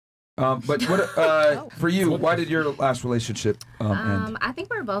But what for you? Why did your last relationship end? I think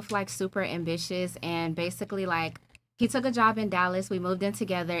we're both like super ambitious, and basically like he took a job in Dallas. We moved in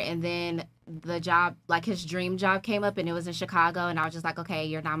together, and then the job, like his dream job, came up, and it was in Chicago. And I was just like, okay,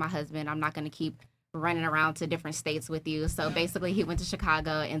 you're not my husband. I'm not gonna keep running around to different states with you. So basically, he went to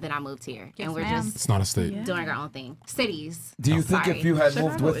Chicago, and then I moved here, and we're just it's not a state doing our own thing. Cities. Do you think if you had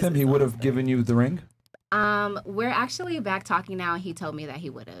moved with him, he would have given you the ring? We're actually back talking now, and he told me that he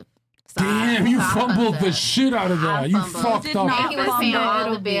would have. So Damn, you fumbled the shit out of that. You fucked up. And he was paying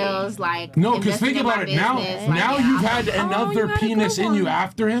all the bills, like no, because think about it now. Now you've had another penis in you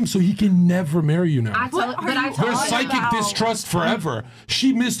after him, so he can never marry you now. There's psychic distrust forever.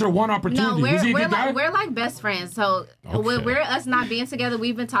 She missed her one opportunity. No, Was he a good guy? we're like best friends. So we're us not being together.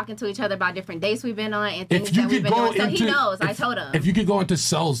 We've been talking to each other about different dates we've been on and things that we've been doing. So he knows. I told him. If you could go into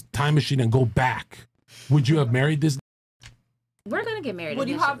Cell's time machine and go back, would you have married this? We're gonna get married. Would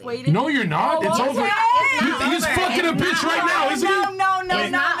you have waited? No, you're not. It's over. He's fucking a bitch right now, isn't he? No,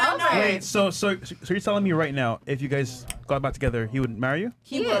 it's not over. Wait, so you're telling me right now, if you guys got back together, he would marry you?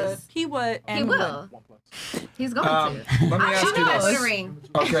 He would. He would. And he will. He's going to. Let me ask you this.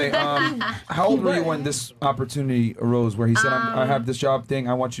 Okay. How old were you when this opportunity arose, where he said, "I have this job thing.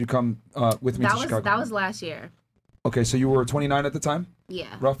 I want you to come with me to Chicago"? That was last year. Okay, so you were 29 at the time?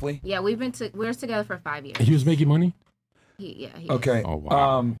 Yeah. Roughly? Yeah, we were together for 5 years. He was making money? He okay. Oh,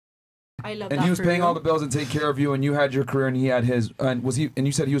 wow. I love and that he was for paying you. all the bills and taking care of you, and you had your career and he had his. And was he? And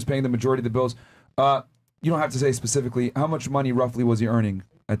you said he was paying the majority of the bills. You don't have to say specifically how much money roughly was he earning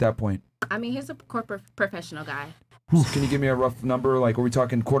at that point. I mean, he's a corporate professional guy. Can you give me a rough number? Like, are we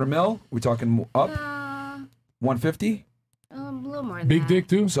talking $250,000? Are we talking up? 150? A little more than Big that. dick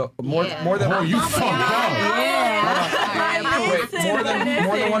too? So more than. Oh, you fucked up. Wait, more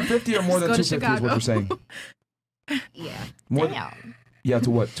than 150 or more than 250 is what you're saying? Yeah. More yeah,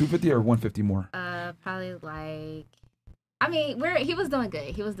 to what? 250 or 150 more? Probably like. I mean, he was doing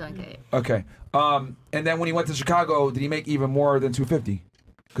good. He was doing good. Okay. And then when he went to Chicago, did he make even more than 250?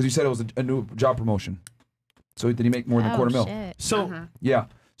 Because you said it was a new job promotion. So did he make more than $250,000? So yeah.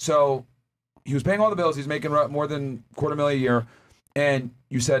 So he was paying all the bills. He's making more than $250,000 a year. And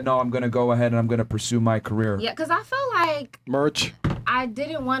you said, no, I'm going to go ahead and I'm going to pursue my career. Yeah, because I felt like merch. I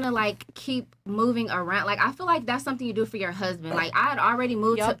didn't want to like keep moving around. Like I feel like that's something you do for your husband. Like I had already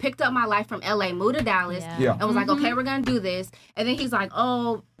picked up my life from LA, moved to Dallas, and was like, okay, we're gonna do this. And then he's like,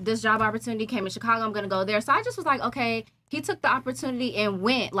 oh, this job opportunity came in Chicago, I'm gonna go there. So I just was like, okay. He took the opportunity and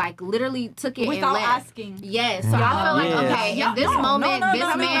went, like literally took it without and left. asking. Yes. So I felt like, okay, in this moment,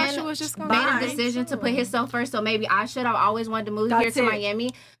 this man made a decision to put himself first. So maybe I should have always wanted to move here to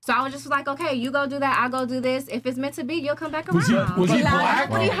Miami. So I was just like, okay, you go do that, I'll go do this. If it's meant to be, you'll come back around. Was he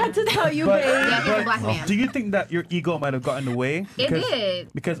black? He had to tell you, babe. Yeah, he's a black man. Do you think that your ego might have gotten in the way? It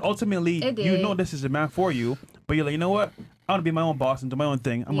did. Because ultimately, you know this is a man for you, but you're like, you know what? I want to be my own boss and do my own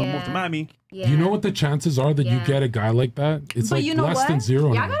thing. I'm gonna move to Miami. Yeah. You know what the chances are that you get a guy like that? It's but like you know less what? than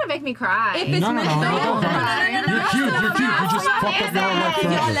zero. Y'all gotta make me cry. If it's No. You're cute. You're cute. You just fucked up your whole life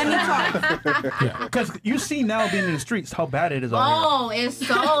forever. Let me talk. Because you see now being in the streets how bad it is out Oh, it's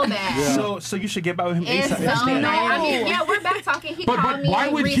so bad. So you should get back with him It's so ASAP. bad. I mean, yeah, we're back talking. He But called me why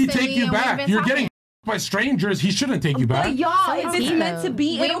would he recently take you and we've back? been You're talking. getting by strangers. He shouldn't take you back. But y'all, if it's meant to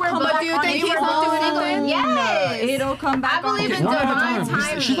be, We it'll were come both back doing on things. its We were both doing own. things. Yes. It'll come back I believe on in its One own. at a time.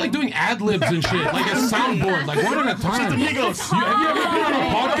 timing. She's like doing ad libs and shit, like a soundboard, like one at a time. Have you ever been on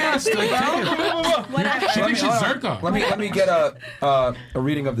a podcast? Like, she thinks she's Zerka. Let me get a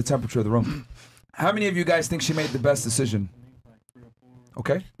reading of the temperature of the room. How many of you guys think she made the best decision?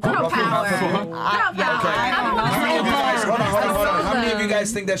 Okay. Girl power. Hold on. How many of you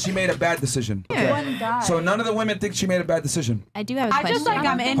guys think that she made a bad decision? Okay. So none of the women think she made a bad decision. I do have a question. I just like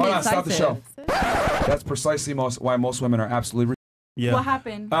I'm indecisive. Hold on, stop the show. That's precisely why most women are absolutely. What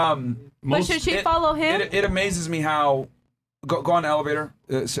happened? But should she follow him? It amazes me how go on the elevator,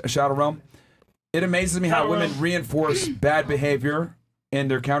 Shadow Realm. It amazes me how women reinforce bad behavior in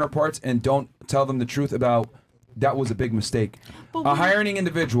their counterparts and don't tell them the truth about that was a big mistake. A high-earning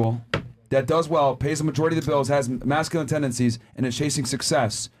individual that does well, pays the majority of the bills, has masculine tendencies, and is chasing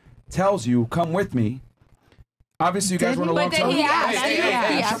success, tells you, "Come with me." Obviously, you guys want a long-term.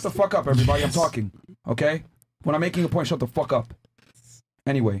 Hey, shut the fuck up, everybody. I'm talking. Okay? When I'm making a point, shut the fuck up.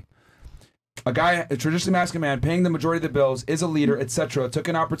 Anyway, a guy, a traditionally masculine man, paying the majority of the bills, is a leader, etc., took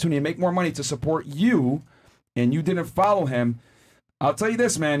an opportunity to make more money to support you, and you didn't follow him. I'll tell you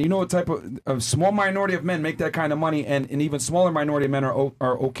this, man. You know what type of small minority of men make that kind of money, and an even smaller minority of men are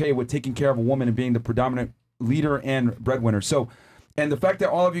okay with taking care of a woman and being the predominant leader and breadwinner. So, and the fact that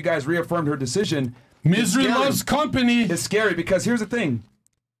all of you guys reaffirmed her decision, misery loves company. It's scary because here's the thing: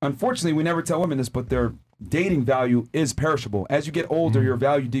 unfortunately, we never tell women this, but their dating value is perishable. As you get older, your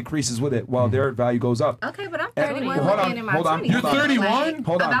value decreases with it, while their value goes up. Okay, but I'm 31. Hold on. You're 31?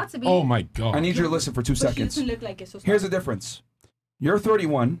 Hold on. About to be. Oh my God. I need you to listen for 2 seconds. She doesn't look like it, so Here's the difference. You're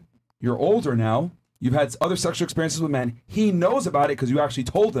 31. You're older now. You've had other sexual experiences with men. He knows about it because you actually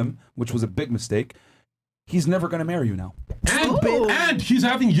told him, which was a big mistake. He's never going to marry you now. And he's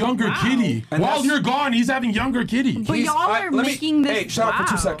having younger kitty. And while you're gone, he's having younger kitty. But y'all are making this. Hey, shut up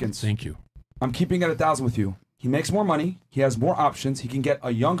for 2 seconds. Thank you. I'm keeping it 1,000 with you. He makes more money. He has more options. He can get a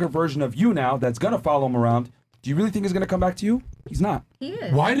younger version of you now that's going to follow him around. Do you really think he's going to come back to you? He's not. He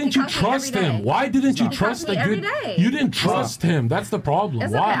is. Why didn't you trust him? Why didn't you trust the good? You didn't trust him. That's the problem.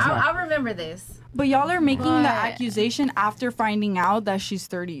 It's Why? okay. I'll remember this. But y'all are making the accusation after finding out that she's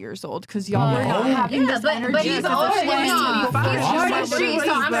 30 years old, because y'all are not having this energy. But he's older than me. He's 43,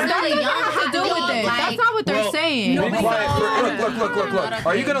 so I'm really young. To do with it. That's not what they're saying. Be quiet. Look.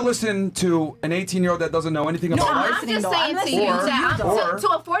 Are you going to listen to an 18-year-old that doesn't know anything about life? I'm just saying to you that to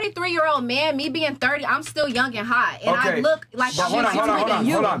a 43-year-old man, me being 30, I'm still young and hot, and I look like I'm younger than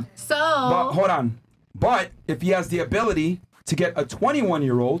you. Hold on. So, hold on. But if he has the ability to get a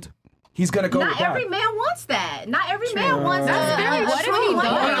 21-year-old, he's gonna go with that. Not every man wants that. Not every man wants that. What if he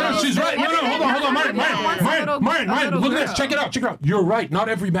does? She's right. No, hold on. Myron, look at this. Check it out. You're right. Not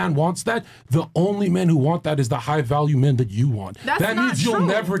every man wants that. The only men who want that is the high-value men that you want. That means you'll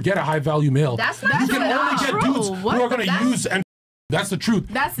never get a high-value male. That's not true. You can only get dudes who are gonna use and. That's the truth.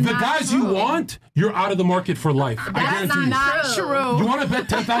 The guys you want, you're out of the market for life. I guarantee you. That's not true. You want to bet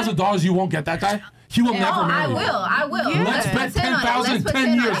 $10,000 you won't get that guy? He will never marry you. I will. Yeah. Let's bet 10,000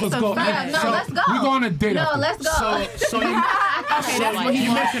 10 years. Let's go. Let's go. We go on a date. No, let's go. So you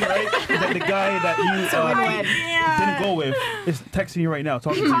mentioned, right, that the guy that you didn't go with is texting you right now,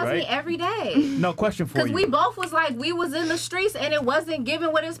 talking to you, right? He calls me every day. No, question for you. Because we both was like, we was in the streets and it wasn't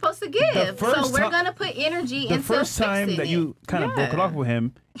giving what it was supposed to give. So we're going to put energy into fixing it. The first time that you kind of broke it off with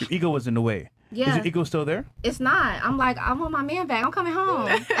him, your ego was in the way. Yeah. Is your ego still there? It's not. I'm like, I want my man back. I'm coming home.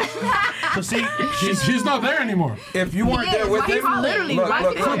 So see, she's not there anymore. If you weren't there with him, literally,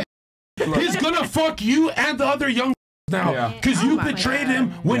 look. He's gonna fuck you and the other young now because you betrayed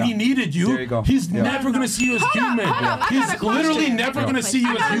him when he needed you. There you go. He's never gonna see you as human. He's literally never gonna see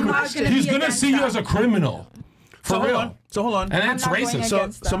you as human. He's gonna see you as a criminal. For real. So hold on. And that's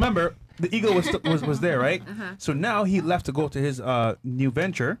racist. So remember, the ego was there, right? So now he left to go to his new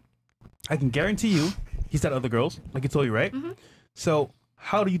venture. I can guarantee you, he's had other girls, like he told you, right? So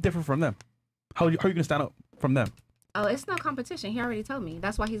how do you differ from them? How are you going to stand up from them? Oh, it's no competition. He already told me.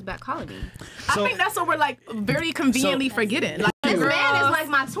 That's why he's back calling me. So, I think that's what we're like very conveniently forgetting. Like, this man is like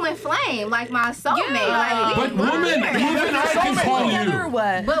my twin flame, like my soulmate. Yeah. Like, but woman, even I can call you.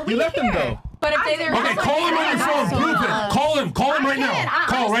 But we you left him though. But if they okay, call him on your phone. Prove it. Call him right now.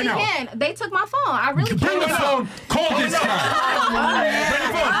 Call right now. They took my phone. I really bring the phone. Call this guy. Bring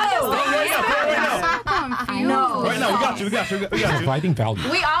the phone. Right now, we got you. Providing value.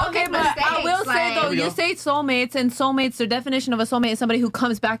 We all get mistakes. I will say though, you say soulmates, and soulmates, the definition of a soulmate is somebody who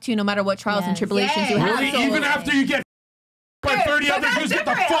comes back to you no matter what trials and tribulations you have. Really? Even after you get by 30 other dudes, get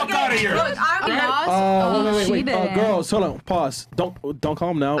the fuck out of here. Look, I'm wait. Girls, hold on. Pause. Don't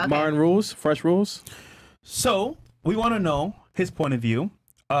call him now. Okay. Myron rules. Fresh rules. So we want to know his point of view,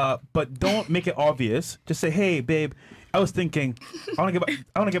 but don't make it obvious. Just say, hey, babe, I was thinking, I want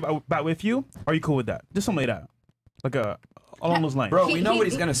to get back with you. Are you cool with that? Just something like that, like along those lines. Bro, we know what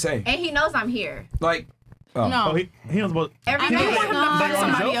he's gonna say, and he knows I'm here. Like. No, he knows about. I don't want him to fuck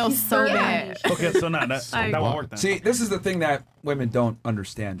somebody else so bad. Okay, so now that won't work then. See, this is the thing that women don't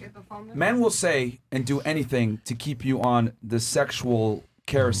understand. Men will say and do anything to keep you on the sexual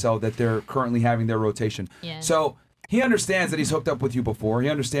carousel that they're currently having their rotation. Yeah. So he understands that he's hooked up with you before. He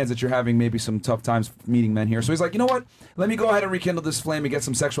understands that you're having maybe some tough times meeting men here. So he's like, you know what? Let me go ahead and rekindle this flame and get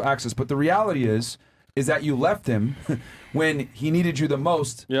some sexual access. But the reality is that you left him when he needed you the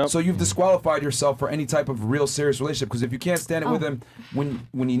most. Yep. So you've disqualified yourself for any type of real serious relationship, because if you can't stand it with him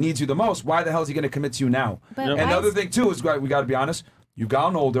when he needs you the most, why the hell is he going to commit to you now? And the other thing too is, we got to be honest, you've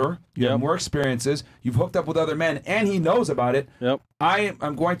gotten older, you have more experiences, you've hooked up with other men, and he knows about it.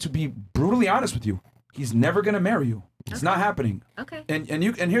 I'm going to be brutally honest with you. He's never going to marry you. It's not happening. Okay. And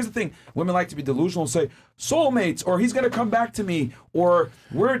here's the thing. Women like to be delusional and say, soulmates, or he's going to come back to me, or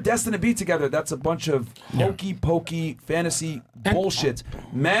we're destined to be together. That's a bunch of hokey-pokey fantasy bullshit.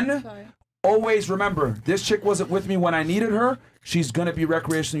 Men, always remember, this chick wasn't with me when I needed her. She's going to be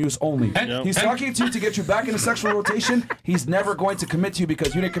recreational use only. He's talking to you to get you back in a sexual rotation. He's never going to commit to you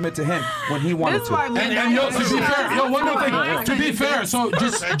because you didn't commit to him when he wanted to. And yo, to be fair, one more thing. To be fair, so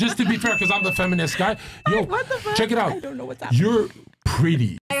just to be fair, because I'm the feminist guy, check it out. You're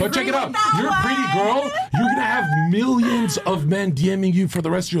pretty. But check it out. You're a pretty girl. You're going to have millions of men DMing you for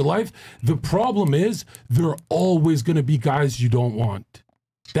the rest of your life. The problem is there are always going to be guys you don't want.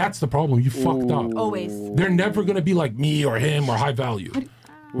 That's the problem. You fucked up. Always. They're never going to be like me or him or high value.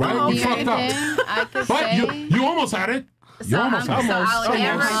 Right? You fucked up. But you almost had it. So I'll never have a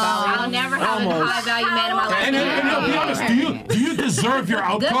high value man in my life. And I'll be honest, do you deserve your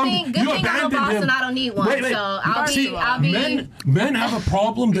outcome? Good thing I'm a boss and I don't need one. Wait. So I'll be. Men have a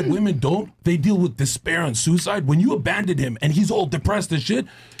problem that women don't. They deal with despair and suicide. When you abandon him and he's all depressed and shit,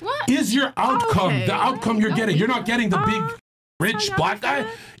 is your outcome the outcome you're getting? You're not getting the big, rich black guy.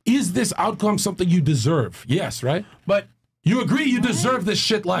 Is this outcome something you deserve? Yes, right? But you agree you deserve this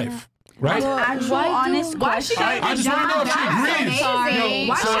shit life. Right? Actual honest question. I just want to know if she agrees.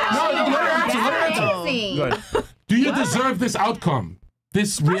 Let her answer. Do you deserve this outcome?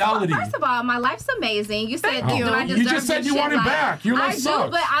 This reality? First of all, my life's amazing. You said, do I deserve You just said you want it back. Your life sucks. I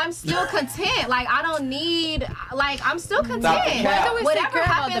do, but I'm still content. Like, I don't need, like, I'm still content. Whatever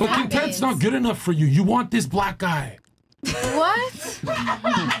happens, but content's not good enough for you. You want this black guy. What? No.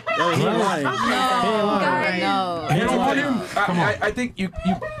 I think you.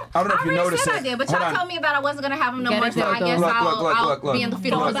 I don't know if you noticed it. I did, but y'all told me that I wasn't gonna have him no more. So I guess I'll be in the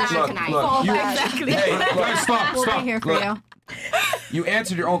fetal position tonight. Exactly. Hey, stop. Right here for you. You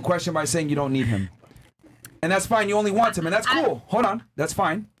answered your own question by saying you don't need him. And that's fine. You only want him, and that's cool. Hold on. That's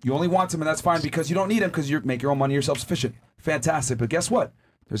fine. You only want him, and that's fine because you don't need him because you make your own money. You're self-sufficient. Fantastic. But guess what?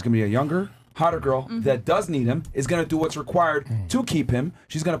 There's going to be a younger, hotter girl that does need him, is going to do what's required to keep him.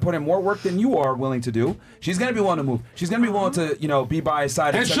 She's going to put in more work than you are willing to do. She's going to be willing to move. She's going to be willing to, be by his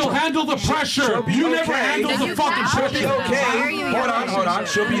side. And she'll handle the pressure. You never handle the fucking pressure. She'll be okay. Hold on.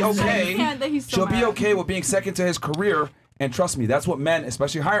 She'll be okay. She'll be okay with being second to his career. And trust me, that's what men,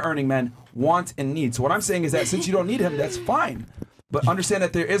 especially higher earning men, want and need. So what I'm saying is that since you don't need him, that's fine. But understand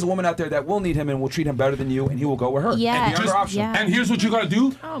that there is a woman out there that will need him and will treat him better than you, and he will go with her. Yeah. And the other option. And here's what you gotta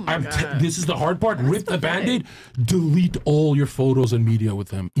do. This is the hard part. Rip the Band-Aid. Delete all your photos and media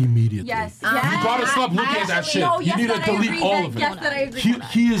with him immediately. Yes. You gotta stop looking at that shit. You need to delete all of it.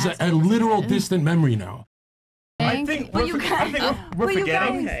 He is a literal distant memory now. I think we're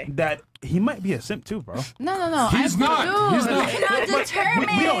forgetting that he might be a simp too, bro. No. He's not. He's not.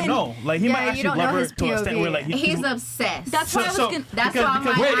 We don't know. Like he might actually love her to a extent where like he's obsessed. That's what I was gonna. That's why I'm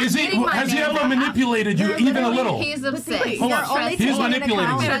like, wait, has he ever manipulated you even a little? He's obsessed. He's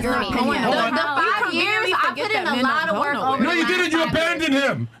manipulating you. The 5 years, I put in a lot of work over. No, you didn't. You abandoned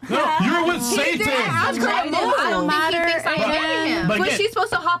him. No, you're with Satan. I don't think he thinks I abandoned him. But she's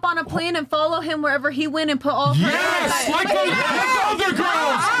supposed to hop on a plane and follow him wherever he went and put all her. Yes, like the other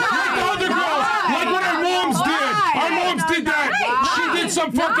girls. Like what our moms did. Our moms did that. She did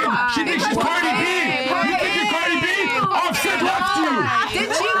some fucking. She thinks she's Cardi B. You think you're Cardi B? Offset left you.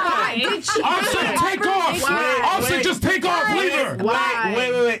 Did she? Offset, take off. Offset, just take off. Leave her.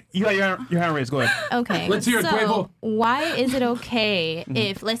 Wait. You got your hand raised. Go ahead. Okay. Let's hear it, Quavo. Why is it okay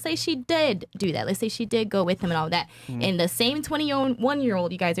if, let's say she did do that, let's say she did go with him and all that, and the same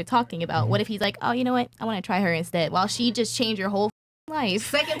 21-year-old you guys are talking about, what if he's like, oh, you know what, I want to try her instead, while she just changed her whole life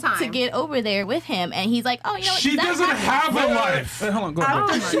second time to get over there with him, and he's like, oh, you know what, she doesn't have a life. Hold on, go ahead.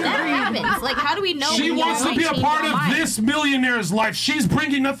 that happens. Like, how do we know? She wants to be a part of this millionaire's life. She's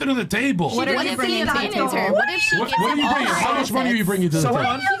bringing nothing to the table. What if he abandons her? What if she What are you bringing? How much money are you bringing to the table?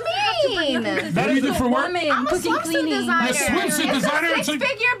 What do you do for work? I'm a swimsuit designer. A swimsuit designer. It's a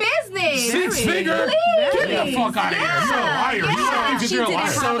six-figure business. Six-figure? Get the fuck out of here. You're a liar. You're a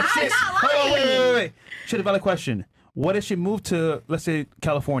liar. Wait. Should have a valid question. What if she moved to, let's say,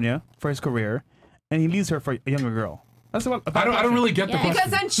 California for his career, and he leaves her for a younger girl? That's about. I don't really get the question.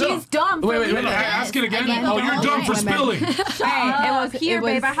 Because then she's dumb. Wait. Ask it again. Oh, you're dumb for spilling. Here,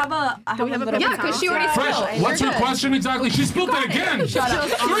 babe. I have a little. Yeah, because she already Fresh. spilled. What's your question exactly? She spilled it again.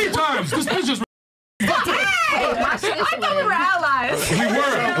 3 times. This bitch just. I thought we were allies.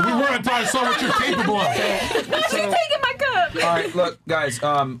 We were until I saw what you're capable of. She's taking my cup. All right, look, guys.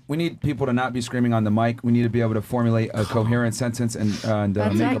 We need people to not be screaming on the mic. We need to be able to formulate a coherent sentence and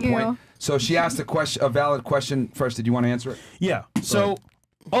make a point. So she asked a valid question first. Did you want to answer it? Yeah. So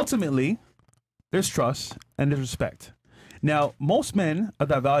ultimately, there's trust and there's respect. Now, most men of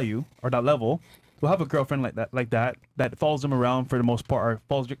that value or that level will have a girlfriend like that follows them around for the most part, or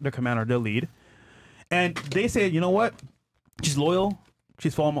follows their command or their lead. And they say, you know what? She's loyal.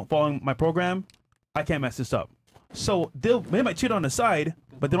 She's following my program. I can't mess this up. So they might cheat on the side,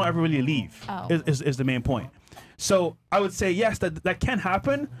 but they don't ever really leave. Is the main point. So I would say yes, that can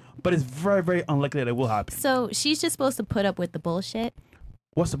happen, but it's very, very unlikely that it will happen. So she's just supposed to put up with the bullshit.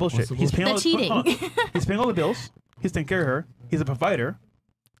 What's the bullshit? He's paying cheating. He's paying all the bills. He's taking care of her. He's a provider.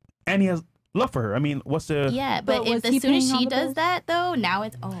 and he has love for her. I mean, what's the? Yeah, but if as soon as she does that though, now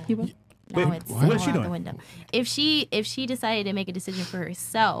it's what is she doing? The window. If she decided to make a decision for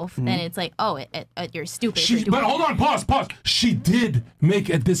herself, then it's like, you're stupid. But hold on, pause. She did make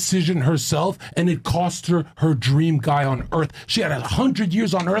a decision herself, and it cost her her dream guy on Earth. She had 100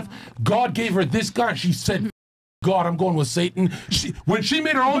 years on Earth. God gave her this guy. She said, God, I'm going with Satan. When she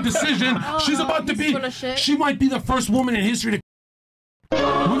made her own decision, she's about to be. She might be the first woman in history to. You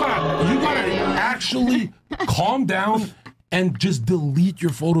gotta actually calm down and just delete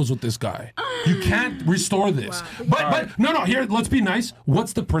your photos with this guy. You can't restore this. Wow. But no, here, let's be nice.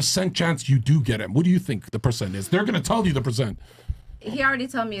 What's the % chance you do get him? What do you think the % is? They're gonna tell you the %. He already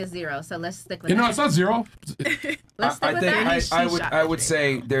told me it's 0, so let's stick with that. No, it's not 0. Let's stick with that. I would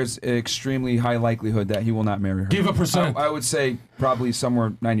say there's an extremely high likelihood that he will not marry her. Give a %. I would say probably somewhere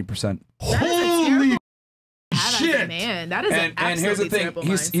 90%. Holy shit! Man, that is and here's the thing.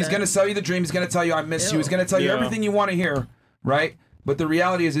 He's gonna sell you the dream. He's gonna tell you I miss you. He's gonna tell you everything you want to hear. Right? But the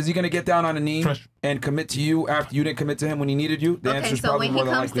reality is he going to get down on a knee and commit to you after you didn't commit to him when he needed you? The answer is probably more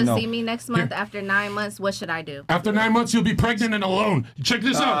than likely no. So when he comes to see me next month after 9 months, what should I do? After 9 months, you'll be pregnant and alone. Check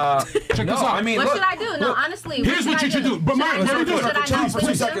this out. Check this out. I mean, what should I do? No, honestly. Here's what you should do. But Martin, let me do it.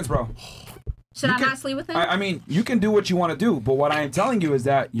 2 seconds, bro. Should I not sleep with him? I mean, you can do what you want to do, but what I am telling you is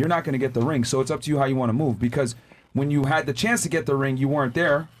that you're not going to get the ring. So it's up to you how you want to move, because when you had the chance to get the ring, you weren't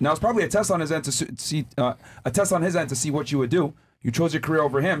there. Now it's probably a test on his end to see what you would do. You chose your career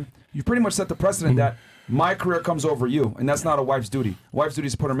over him. You pretty much set the precedent that my career comes over you, and that's not a wife's duty. A wife's duty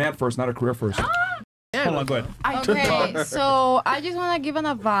is to put her man first, not her career first. Hold on, go ahead. Okay, so I just want to give an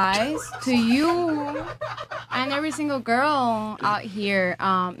advice to you and every single girl out here.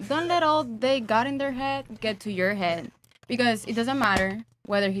 Don't let all they got in their head get to your head, because it doesn't matter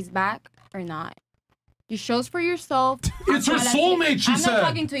whether he's back or not. You chose for yourself. It's her soulmate, she said. I'm not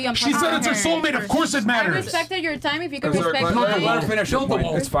talking to you. I'm she said it's her soulmate. Of course it matters. I respected your time. If you can respect mine. Let her finish her point.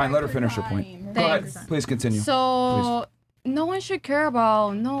 It's fine. Let her finish her point. Thanks. Go ahead. Please continue. So, no one should care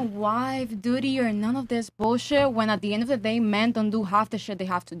about no wife duty or none of this bullshit when at the end of the day, men don't do half the shit they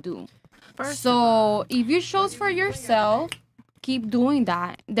have to do. So, if you chose for yourself, keep doing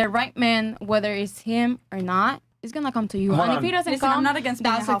that. The right man, whether it's him or not, it's gonna come to you. And if he doesn't come, I'm not against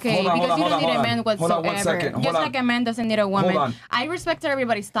that's okay. Because you don't need a man whatsoever. Hold on 1 second. Just like a man doesn't need a woman. I respect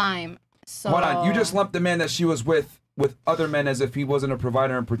everybody's time. So hold on. You just lumped the man that she was with other men as if he wasn't a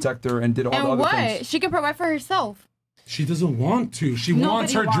provider and protector and did all the other things. And she can provide for herself. She doesn't want to. She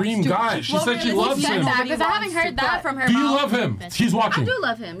wants her dream guy. She said she loves him. Because I haven't heard that from her. Do you love him? He's watching. I do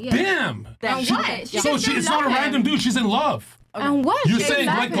love him, yeah. Damn. And what? So it's not a random dude. She's in love. And what? You're saying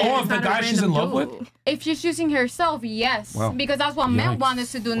let go of the guy she's in love with? If she's choosing herself, yes. Well, because that's what men want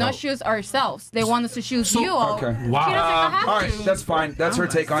us to do, not choose ourselves. They want us to choose you. Okay. Wow. She doesn't have all right, that's fine. That's her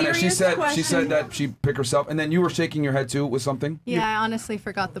take on it. She said that she'd pick herself, and then you were shaking your head too with something. Yeah, I honestly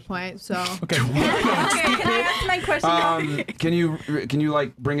forgot the point. So okay. Can I ask my question? Can you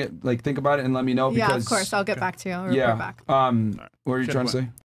like bring it, like think about it and let me know? Because yeah, of course, I'll get back to you. I'll report back. What are you trying to say?